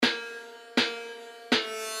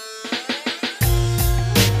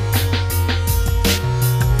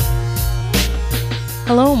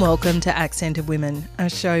welcome to Accent of Women, a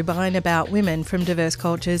show by and about women from diverse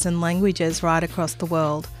cultures and languages right across the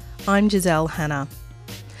world. I'm Giselle Hanna.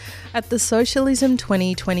 At the Socialism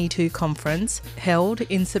 2022 conference, held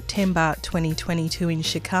in September 2022 in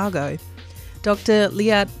Chicago, Dr.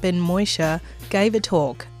 Liat Ben-Moshe gave a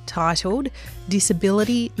talk titled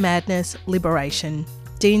Disability, Madness, Liberation,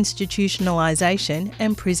 Deinstitutionalisation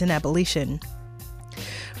and Prison Abolition.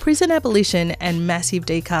 Prison abolition and massive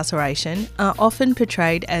decarceration are often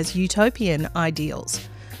portrayed as utopian ideals,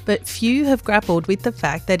 but few have grappled with the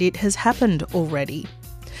fact that it has happened already.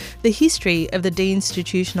 The history of the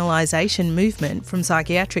deinstitutionalisation movement from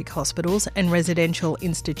psychiatric hospitals and residential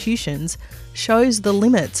institutions shows the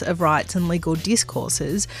limits of rights and legal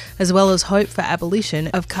discourses, as well as hope for abolition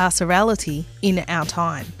of carcerality in our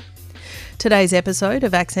time. Today's episode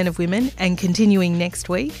of Accent of Women, and continuing next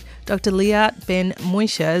week, Dr. Liat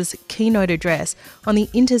Ben-Moshe's keynote address on the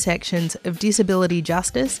intersections of disability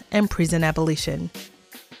justice and prison abolition.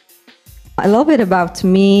 A little bit about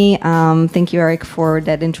me. Thank you, Eric, for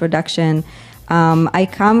that introduction. I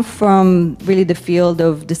come from really the field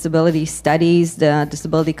of disability studies, the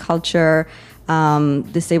disability culture.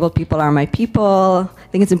 Disabled people are my people. I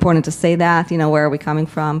think it's important to say that, where are we coming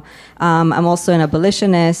from? I'm also an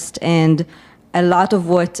abolitionist, and a lot of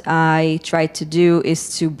what I try to do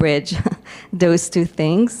is to bridge those two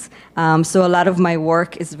things. So a lot of my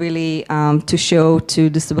work is really to show to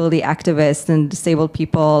disability activists and disabled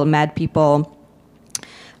people, mad people,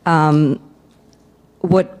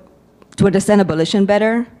 what to understand abolition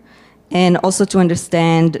better, and also to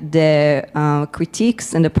understand the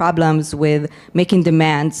critiques and the problems with making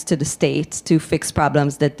demands to the state to fix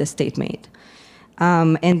problems that the state made.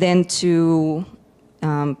 And then to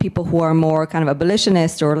people who are more kind of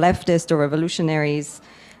abolitionists or leftist or revolutionaries,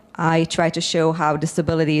 I try to show how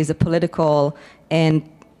disability is a political and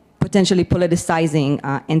potentially politicizing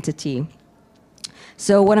entity.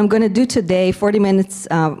 So what I'm going to do today, 40 minutes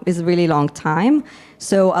is a really long time.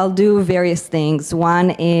 So I'll do various things. One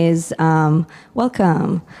is,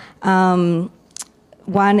 welcome.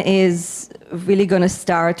 One is really going to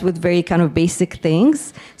start with very kind of basic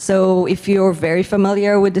things. So if you're very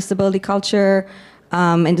familiar with disability culture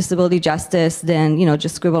and disability justice, then,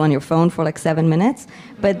 just scribble on your phone for like 7 minutes.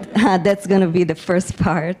 But that's going to be the first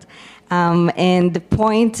part. And the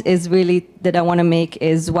point is really that I want to make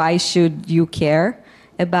is, why should you care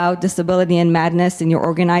about disability and madness in your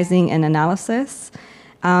organizing and analysis?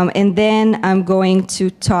 And then I'm going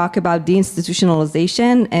to talk about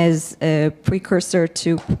deinstitutionalization as a precursor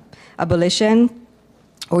to abolition,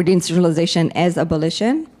 or deinstitutionalization as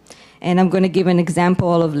abolition. And I'm going to give an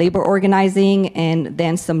example of labor organizing and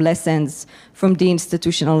then some lessons from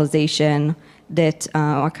deinstitutionalization that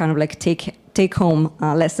are kind of like take-home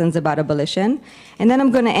lessons about abolition. And then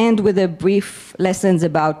I'm going to end with a brief lessons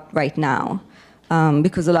about right now.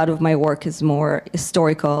 Because a lot of my work is more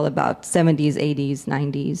historical, about 70s, 80s,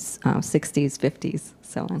 90s, 60s, 50s,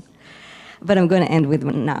 so on. But I'm going to end with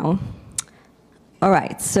one now. All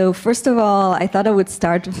right, so first of all, I thought I would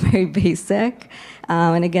start very basic.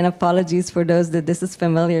 And again, apologies for those that this is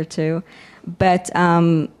familiar to. But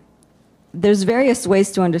there's various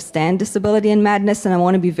ways to understand disability and madness, and I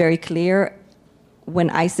want to be very clear when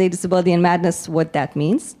I say disability and madness, what that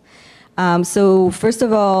means. So first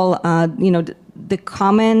of all, the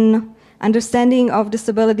common understanding of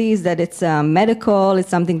disability is that it's medical, it's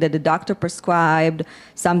something that the doctor prescribed,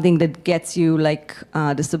 something that gets you like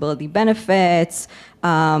disability benefits,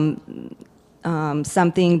 something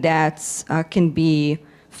that can be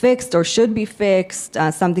fixed or should be fixed,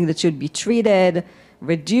 something that should be treated,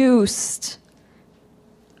 reduced.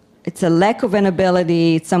 It's a lack of an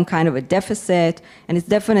ability, it's some kind of a deficit, and it's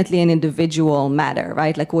definitely an individual matter,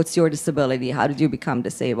 right? Like, what's your disability? How did you become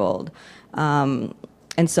disabled? And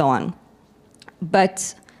so on.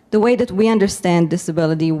 But the way that we understand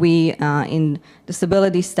disability, we, in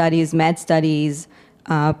disability studies, med studies,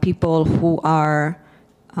 people who are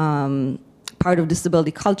part of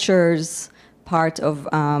disability cultures, part of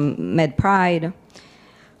Med Pride,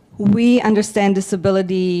 we understand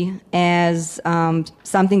disability as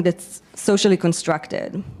something that's socially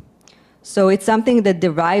constructed. So it's something that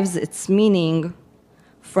derives its meaning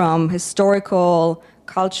from historical,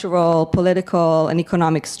 cultural, political, and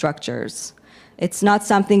economic structures. It's not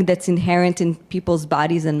something that's inherent in people's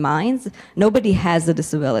bodies and minds. Nobody has a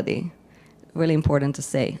disability. Really important to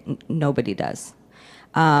say, nobody does.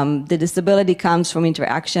 The disability comes from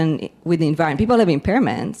interaction with the environment. People have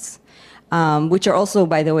impairments, which are also,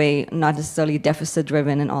 by the way, not necessarily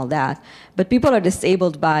deficit-driven and all that. But people are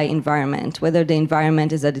disabled by environment, whether the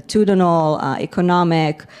environment is attitudinal,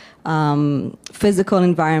 economic, physical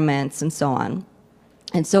environments, and so on.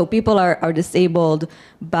 And so people are disabled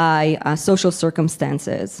by social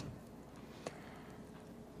circumstances.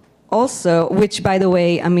 Also, which, by the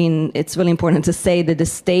way, I mean, it's really important to say that the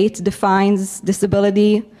state defines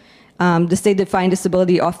disability. The state defines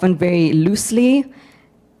disability often very loosely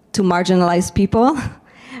to marginalize people,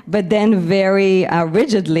 but then very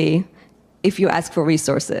rigidly if you ask for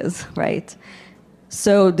resources, right?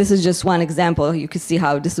 So this is just one example. You can see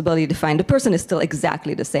how disability defined. The person is still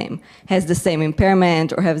exactly the same, has the same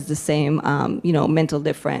impairment or has the same mental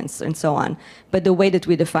difference and so on. But the way that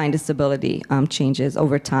we define disability changes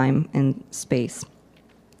over time and space.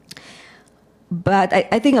 But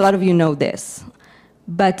I think a lot of you know this.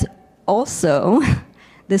 But also,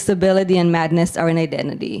 disability and madness are an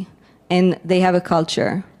identity, and they have a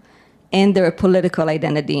culture. And they're a political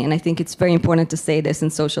identity, and I think it's very important to say this in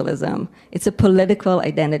socialism. It's a political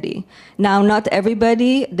identity. Now, not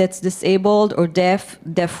everybody that's disabled or deaf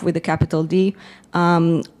with a capital D,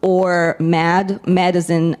 or mad as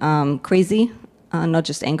in crazy, not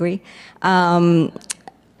just angry.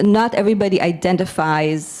 Not everybody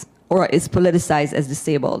identifies or is politicized as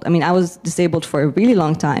disabled. I mean, I was disabled for a really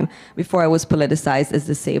long time before I was politicized as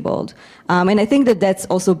disabled. And I think that that's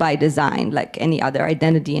also by design, like any other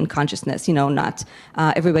identity and consciousness. Not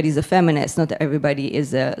everybody's a feminist, not everybody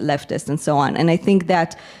is a leftist, and so on. And I think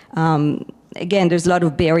that, again, there's a lot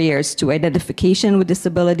of barriers to identification with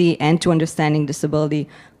disability and to understanding disability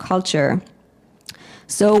culture.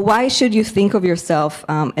 So why should you think of yourself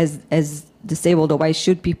as disabled, or why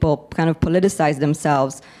should people kind of politicize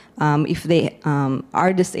themselves if they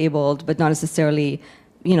are disabled, but not necessarily,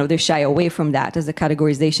 they shy away from that as a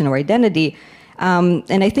categorization or identity.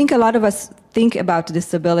 And I think a lot of us think about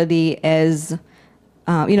disability as,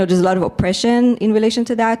 there's a lot of oppression in relation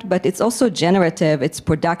to that, but it's also generative, it's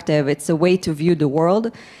productive, it's a way to view the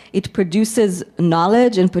world. It produces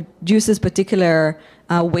knowledge and produces particular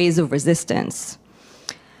ways of resistance.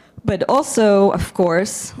 But also, of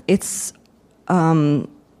course, it's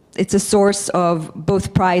a source of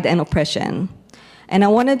both pride and oppression. And I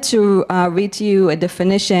wanted to read to you a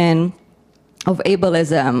definition of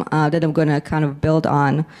ableism that I'm going to kind of build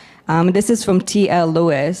on. This is from T.L.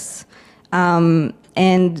 Lewis. And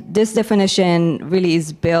this definition really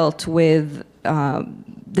is built with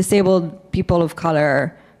disabled people of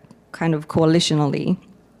color kind of coalitionally.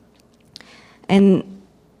 And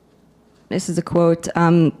this is a quote.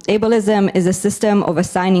 Ableism is a system of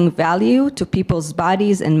assigning value to people's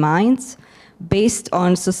bodies and minds based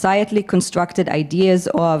on societally constructed ideas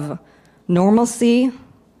of normalcy,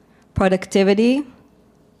 productivity,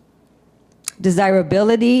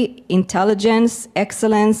 desirability, intelligence,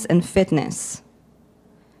 excellence, and fitness.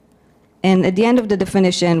 And at the end of the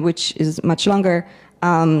definition, which is much longer,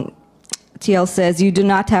 TL says, you do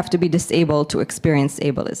not have to be disabled to experience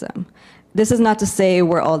ableism. This is not to say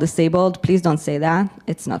we're all disabled. Please don't say that.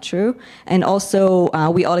 It's not true. And also,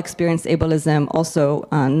 we all experience ableism. Also,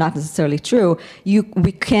 not necessarily true.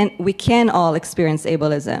 We can all experience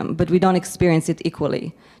ableism, but we don't experience it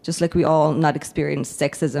equally. Just like we all not experience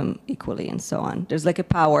sexism equally, and so on. There's like a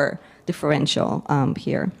power differential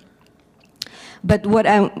here. But what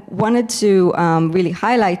I wanted to really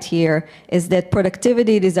highlight here is that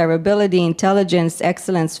productivity, desirability, intelligence,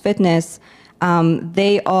 excellence, fitness,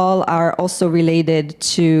 they all are also related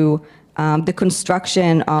to the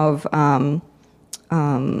construction of,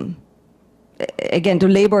 again, to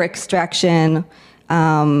labor extraction,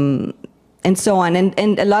 and so on.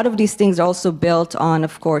 And a lot of these things are also built on,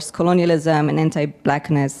 of course, colonialism and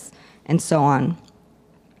anti-blackness, and so on.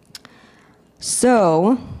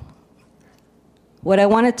 So, what I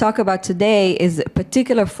want to talk about today is a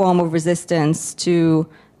particular form of resistance to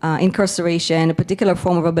incarceration, a particular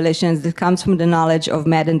form of abolition that comes from the knowledge of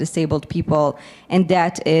mad and disabled people, and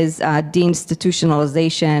that is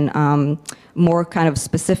deinstitutionalization, more kind of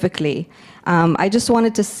specifically. I just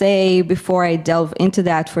wanted to say, before I delve into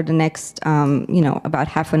that for the next, about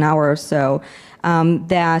half an hour or so,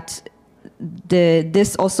 that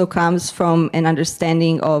this also comes from an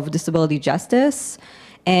understanding of disability justice.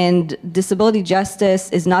 And disability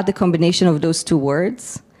justice is not the combination of those two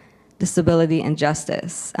words, disability and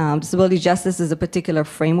justice. Disability justice is a particular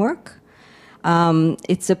framework.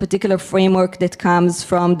 It's a particular framework that comes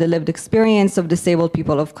from the lived experience of disabled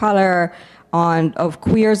people of color, of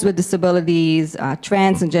queers with disabilities,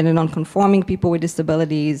 trans and gender nonconforming people with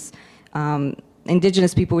disabilities,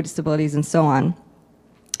 indigenous people with disabilities, and so on.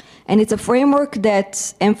 And it's a framework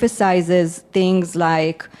that emphasizes things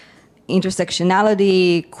like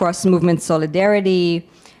intersectionality, cross-movement solidarity,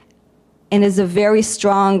 and is a very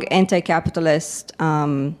strong anti-capitalist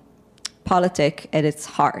politic at its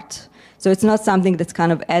heart. So it's not something that's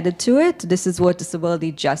kind of added to it. This is what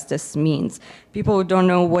disability justice means. People who don't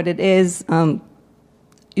know what it is,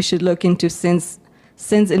 you should look into Sin's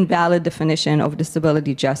invalid definition of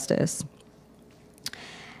disability justice.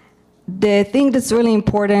 The thing that's really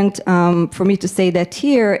important for me to say that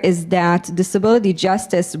here is that disability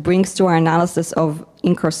justice brings to our analysis of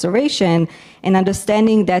incarceration an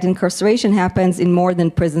understanding that incarceration happens in more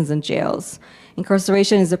than prisons and jails.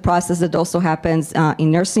 Incarceration is a process that also happens in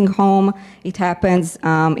nursing home. It happens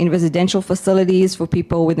in residential facilities for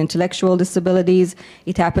people with intellectual disabilities.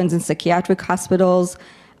 It happens in psychiatric hospitals.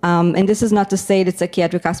 And this is not to say that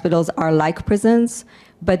psychiatric hospitals are like prisons,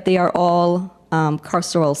 but they are all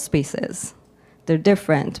carceral spaces. They're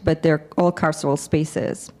different, but they're all carceral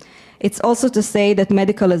spaces. It's also to say that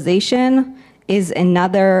medicalization is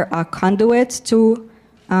another conduit to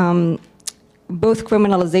both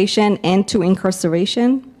criminalization and to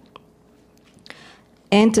incarceration,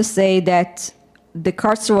 and to say that the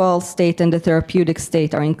carceral state and the therapeutic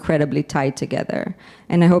state are incredibly tied together.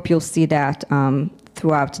 And I hope you'll see that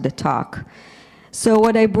throughout the talk. So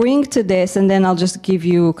what I bring to this, and then I'll just give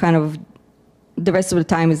you kind of the rest of the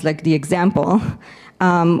time is like the example.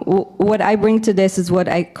 What I bring to this is what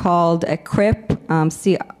I called a CRIP,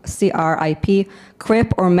 C-R-I-P,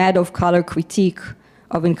 CRIP or Med of Color critique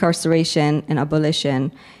of incarceration and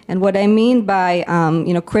abolition. And what I mean by,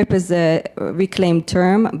 CRIP is a reclaimed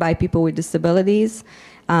term by people with disabilities.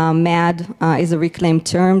 MAD is a reclaimed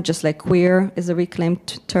term, just like queer is a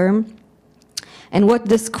reclaimed term. And what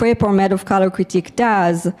this CRIP or Med of Color critique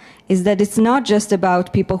does is that it's not just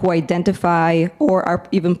about people who identify or are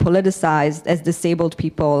even politicized as disabled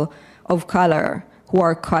people of color who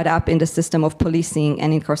are caught up in the system of policing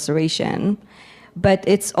and incarceration, but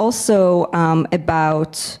it's also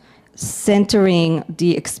about centering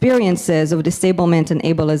the experiences of disablement and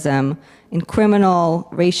ableism in criminal,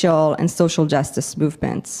 racial, and social justice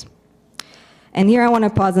movements. And here I want to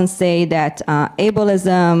pause and say that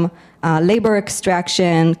ableism, labor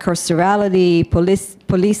extraction, carcerality,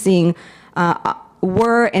 policing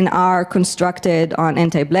were and are constructed on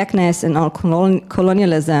anti-blackness and on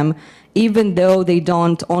colonialism, even though they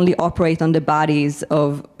don't only operate on the bodies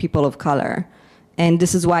of people of color. And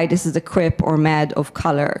this is why this is a CRIP or Med of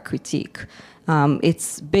Color critique.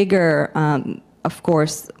 It's bigger, of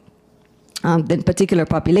course, than particular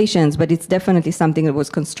populations, but it's definitely something that was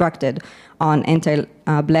constructed on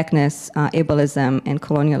anti-blackness, ableism, and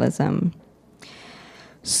colonialism.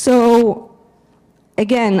 So,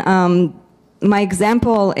 again, my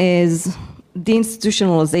example is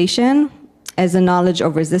deinstitutionalization as a knowledge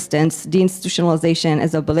of resistance, deinstitutionalization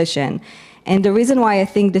as abolition. And the reason why I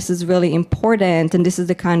think this is really important, and this is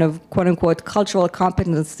the kind of quote-unquote cultural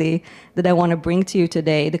competency that I want to bring to you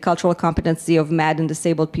today, the cultural competency of mad and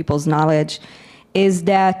disabled people's knowledge, is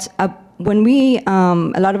that when we,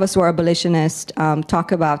 a lot of us who are abolitionists,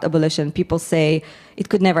 talk about abolition, people say it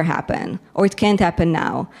could never happen, or it can't happen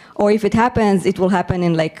now, or if it happens, it will happen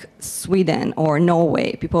in like Sweden or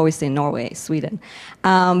Norway. People always say Norway, Sweden.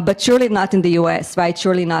 But surely not in the US, right?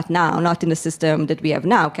 Surely not now, not in the system that we have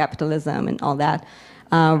now, capitalism and all that,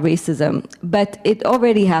 racism. But it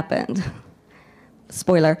already happened.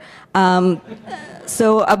 Spoiler.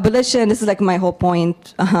 So abolition, this is like my whole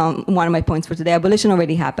point, one of my points for today. Abolition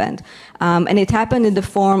already happened. And it happened in the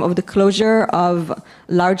form of the closure of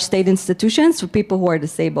large state institutions for people who are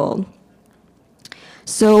disabled.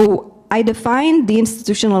 So I define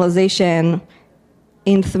deinstitutionalization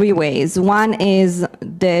in three ways. One is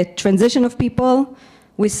the transition of people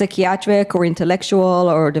with psychiatric or intellectual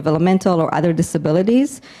or developmental or other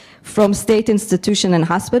disabilities from state institution and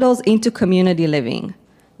hospitals into community living,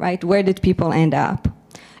 right? Where did people end up?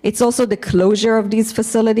 It's also the closure of these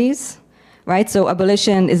facilities, right? So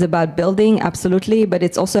abolition is about building, absolutely, but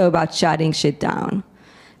it's also about shutting shit down.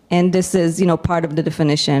 And this is, part of the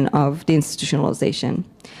definition of deinstitutionalization.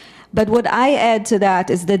 But what I add to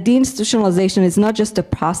that is that deinstitutionalization is not just a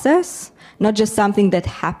process, not just something that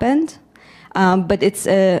happened, but it's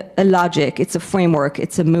a logic, it's a framework,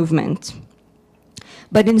 it's a movement.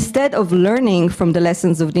 But instead of learning from the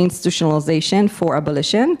lessons of deinstitutionalization for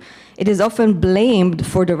abolition, it is often blamed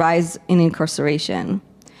for the rise in incarceration.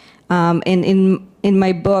 And in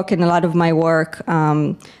my book and a lot of my work,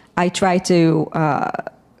 I try to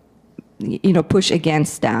push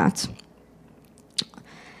against that.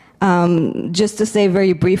 Just to say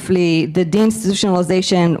very briefly, the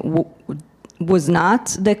deinstitutionalization was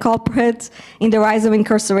not the culprit in the rise of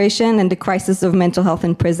incarceration and the crisis of mental health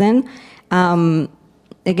in prison.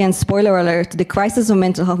 Again, spoiler alert, the crisis of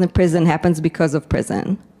mental health in prison happens because of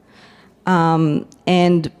prison.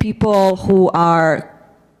 And people who are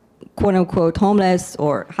quote unquote homeless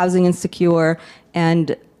or housing insecure.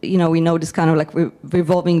 And we know this kind of like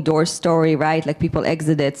revolving door story, right? Like people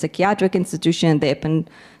exited psychiatric institution, they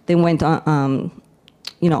went on,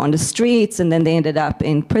 on the streets, and then they ended up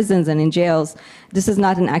in prisons and in jails. This is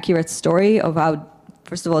not an accurate story of how,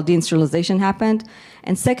 first of all, deinstitutionalization happened.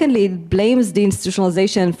 And secondly, it blames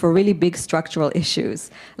deinstitutionalization for really big structural issues,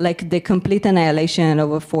 like the complete annihilation of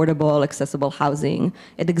affordable, accessible housing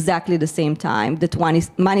at exactly the same time that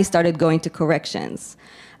money started going to corrections.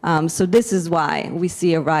 So this is why we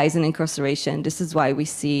see a rise in incarceration. This is why we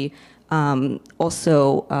see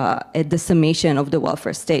also a decimation of the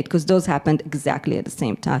welfare state, because those happened exactly at the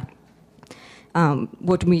same time.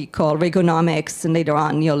 What we call Reaganomics and later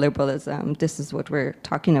on neoliberalism. This is what we're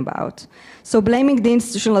talking about. So blaming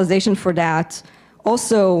deinstitutionalization for that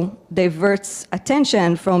also diverts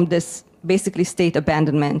attention from this basically state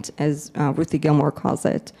abandonment, as Ruthie Gilmore calls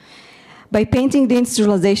it. By painting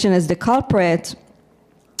deinstitutionalization as the culprit,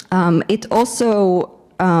 it also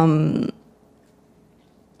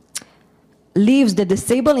leaves the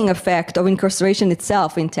disabling effect of incarceration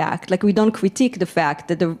itself intact. Like, we don't critique the fact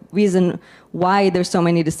that the reason why there's so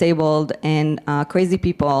many disabled and crazy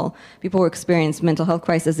people who experience mental health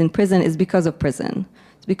crisis in prison is because of prison.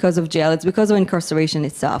 It's because of jail. It's because of incarceration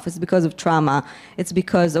itself. It's because of trauma. It's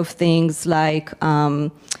because of things like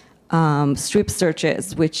strip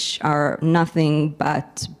searches, which are nothing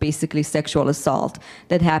but basically sexual assault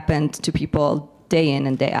that happened to people day in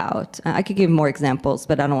and day out. I could give more examples,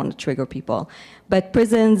 but I don't want to trigger people. But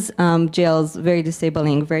prisons, jails, very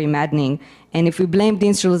disabling, very maddening. And if we blame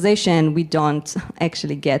deinstitutionalization, we don't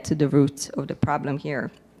actually get to the root of the problem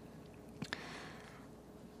here.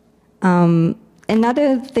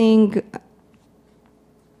 Another thing,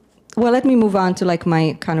 well, let me move on to like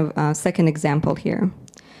my kind of second example here.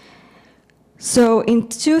 So in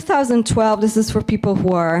 2012, this is for people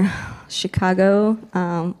who are Chicago,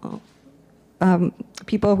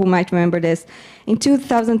 people who might remember this. In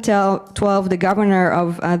 2012, the governor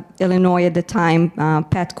of Illinois at the time,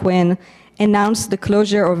 Pat Quinn, announced the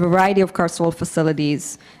closure of a variety of carceral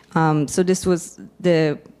facilities. So this was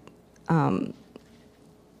the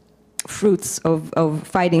fruits of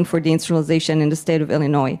fighting for deinstitutionalization in the state of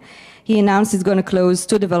Illinois. He announced he's going to close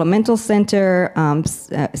 2 developmental centers,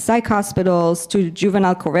 psych hospitals, 2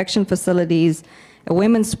 juvenile correction facilities,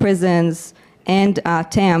 women's prisons, and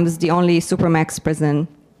TAMS, the only supermax prison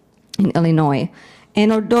in Illinois.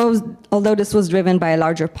 And although this was driven by a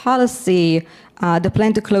larger policy, the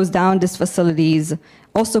plan to close down these facilities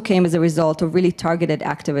also came as a result of really targeted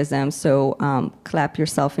activism. So clap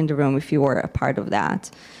yourself in the room if you were a part of that.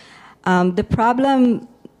 The problem,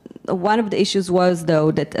 one of the issues was,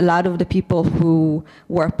 though, that a lot of the people who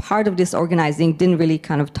were part of this organizing didn't really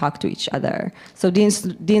kind of talk to each other. So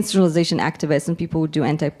deinstitutionalization activists and people who do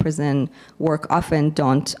anti-prison work often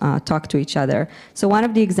don't talk to each other. So one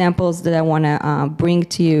of the examples that I want to bring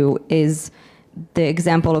to you is the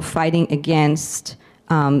example of fighting against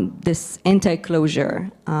this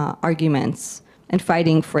anti-closure arguments and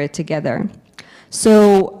fighting for it together.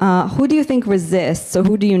 So who do you think resists, or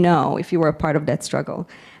who do you know if you were a part of that struggle?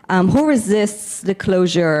 Who resists the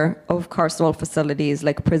closure of carceral facilities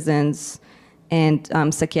like prisons and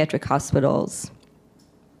psychiatric hospitals?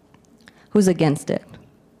 Who's against it?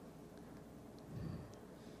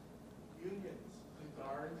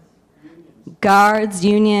 Guards,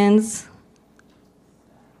 unions.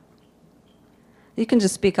 You can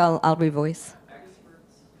just speak, I'll revoice.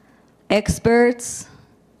 Experts.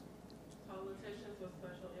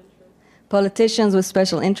 Politicians with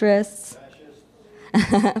special interests.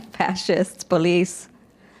 Fascists, police.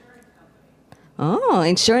 Oh,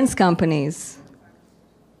 insurance companies.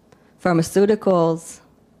 Pharmaceuticals.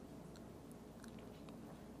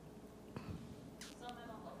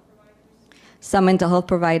 Some mental health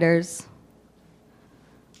providers.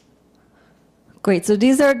 Great, so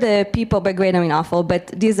these are the people, by great I mean awful, but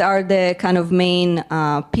these are the kind of main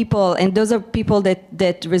people, and those are people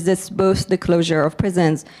that resist both the closure of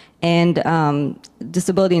prisons and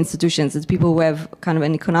disability institutions. It's people who have kind of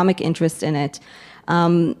an economic interest in it.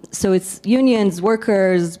 So it's unions,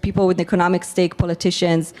 workers, people with economic stake,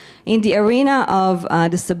 politicians. In the arena of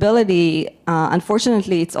disability,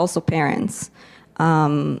 unfortunately, it's also parents.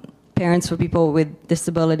 Parents for people with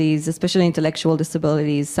disabilities, especially intellectual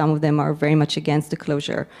disabilities. Some of them are very much against the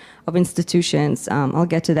closure of institutions. I'll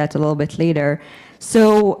get to that a little bit later.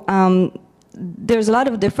 So there's a lot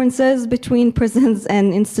of differences between prisons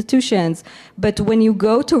and institutions, but when you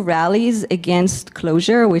go to rallies against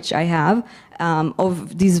closure, which I have,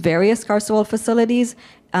 of these various carceral facilities,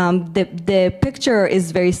 the picture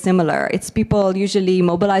is very similar. It's people usually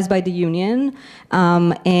mobilized by the union,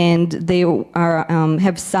 and they are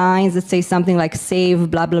have signs that say something like "Save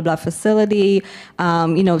blah blah blah facility,"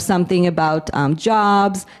 something about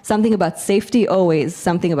jobs, something about safety. Always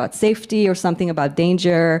something about safety or something about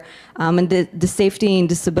danger. And the safety in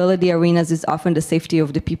disability arenas is often the safety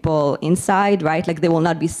of the people inside, right? Like they will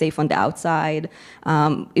not be safe on the outside.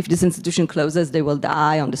 If this institution closes, they will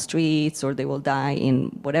die on the streets or they will die in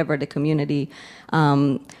whatever the community.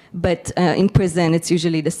 But in prison, it's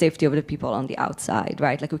usually the safety of the people on the outside,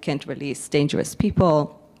 right? Like we can't release dangerous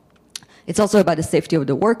people. It's also about the safety of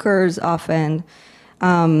the workers often.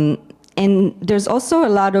 And there's also a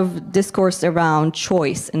lot of discourse around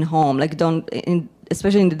choice in home, like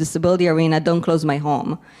especially in the disability arena, don't close my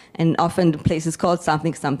home. And often the place is called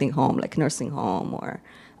something home, like nursing home or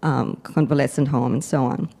convalescent home and so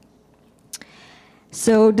on.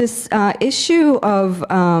 So this issue of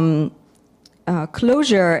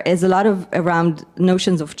closure is a lot of around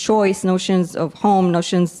notions of choice, notions of home,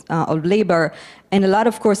 notions of labor, and a lot,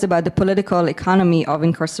 of course, about the political economy of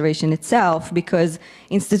incarceration itself, because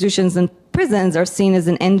institutions and prisons are seen as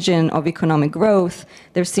an engine of economic growth.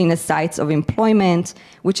 They're seen as sites of employment,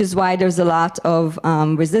 which is why there's a lot of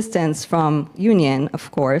resistance from union,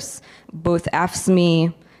 of course, both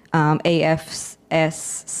AFSCME, AFSCME,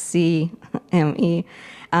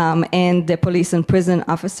 and the Police and Prison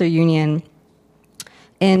Officer Union.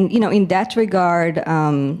 And in that regard,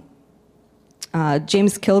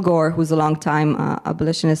 James Kilgore, who's a longtime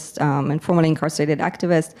abolitionist and formerly incarcerated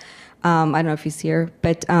activist, I don't know if he's here,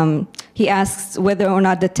 but he asks whether or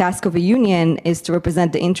not the task of a union is to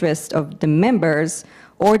represent the interest of the members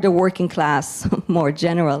or the working class more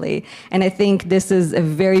generally. And I think this is a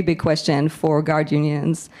very big question for guard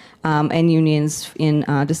unions and unions in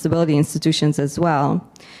disability institutions as well.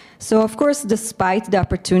 So of course, despite the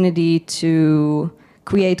opportunity to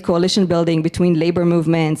create coalition building between labor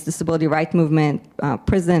movements, disability right movement,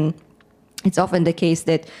 prison, it's often the case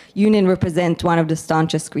that union represent one of the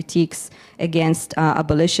staunchest critiques against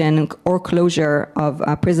abolition or closure of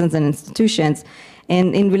prisons and institutions.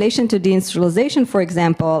 And in relation to deinstitutionalization, for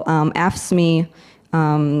example, AFSCME,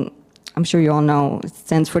 I'm sure you all know, it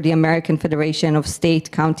stands for the American Federation of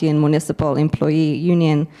State, County, and Municipal Employee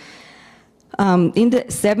Union. In the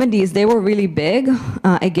 70s, they were really big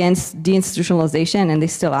against deinstitutionalization, and they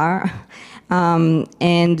still are.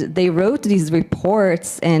 And they wrote these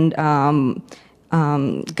reports and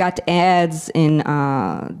got ads in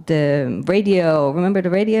the radio. Remember the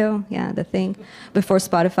radio? Yeah, the thing before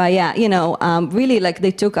Spotify. Yeah, really like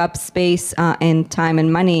they took up space and time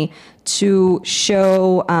and money to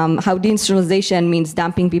show how deinstitutionalization means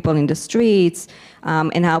dumping people in the streets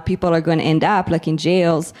and how people are going to end up like in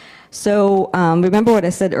jails. So remember what I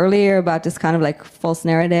said earlier about this kind of like false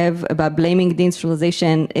narrative about blaming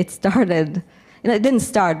deinstitutionalization? It started, it didn't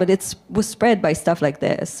start, but it was spread by stuff like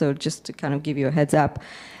this. So just to kind of give you a heads up.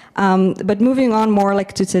 But moving on more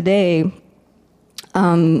like to today,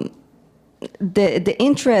 the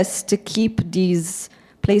interest to keep these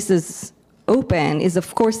places open is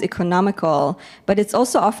of course economical, but it's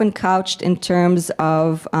also often couched in terms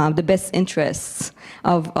of the best interests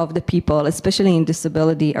of the people, especially in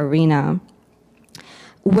disability arena,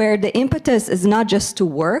 where the impetus is not just to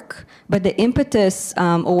work, but the impetus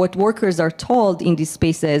or what workers are told in these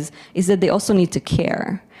spaces is that they also need to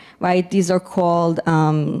care, right? These are called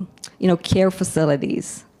care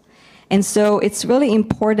facilities. And so it's really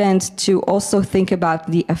important to also think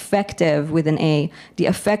about the effective, with an A, the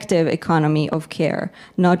effective economy of care,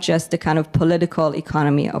 not just the kind of political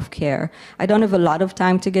economy of care. I don't have a lot of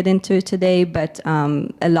time to get into it today, but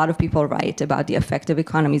a lot of people write about the effective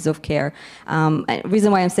economies of care. The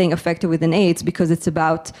reason why I'm saying effective with an A, it's because it's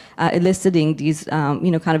about eliciting these,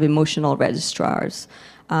 kind of emotional registrars.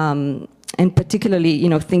 And particularly,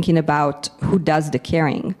 thinking about who does the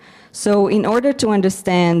caring. So in order to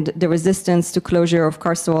understand the resistance to closure of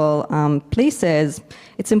carceral places,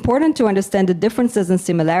 it's important to understand the differences and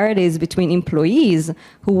similarities between employees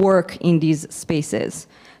who work in these spaces.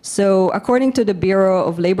 So according to the Bureau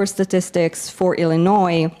of Labor Statistics for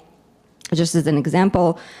Illinois, just as an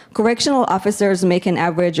example, correctional officers make an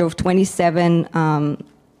average of $27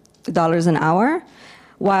 an hour,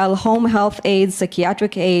 while home health aides,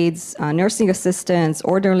 psychiatric aides, nursing assistants,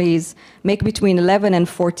 orderlies make between 11 and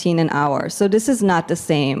 14 an hour. So this is not the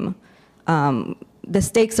same. The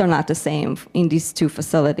stakes are not the same in these two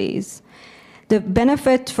facilities. The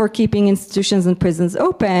benefit for keeping institutions and prisons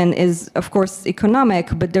open is, of course,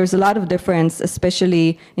 economic, but there's a lot of difference,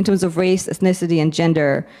 especially in terms of race, ethnicity, and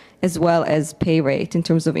gender, as well as pay rate in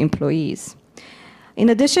terms of employees. In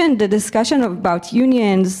addition, the discussion about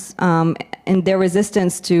unions and their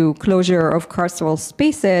resistance to closure of carceral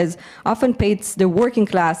spaces often paints the working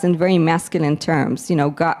class in very masculine terms.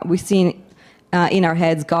 We've seen in our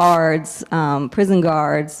heads guards, prison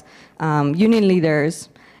guards, union leaders.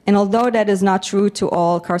 And although that is not true to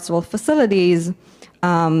all carceral facilities,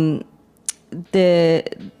 and this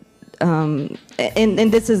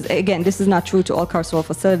is not true to all carceral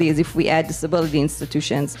facilities if we add disability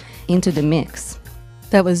institutions into the mix.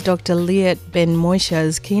 That was Dr. Liat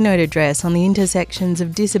Ben-Moisha's keynote address on the intersections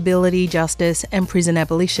of disability, justice and prison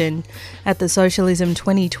abolition at the Socialism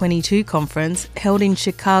 2022 conference held in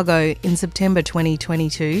Chicago in September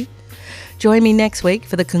 2022. Join me next week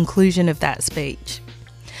for the conclusion of that speech.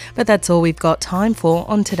 But that's all we've got time for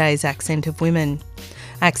on today's Accent of Women.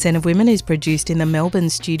 Accent of Women is produced in the Melbourne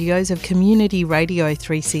studios of Community Radio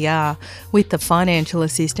 3CR with the financial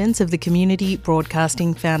assistance of the Community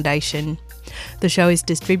Broadcasting Foundation. The show is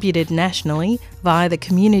distributed nationally via the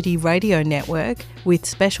Community Radio Network with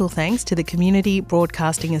special thanks to the Community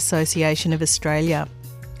Broadcasting Association of Australia.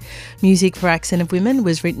 Music for Accent of Women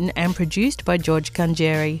was written and produced by George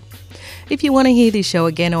Kangeri. If you want to hear this show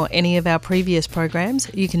again or any of our previous programs,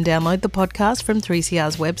 you can download the podcast from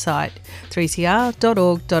 3CR's website,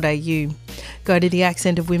 3cr.org.au. Go to the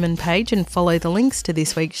Accent of Women page and follow the links to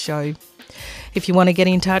this week's show. If you want to get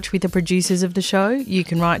in touch with the producers of the show, you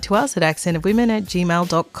can write to us at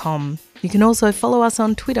accentofwomen@gmail.com. You can also follow us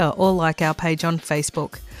on Twitter or like our page on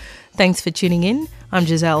Facebook. Thanks for tuning in. I'm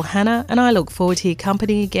Giselle Hanna and I look forward to your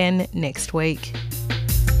company again next week.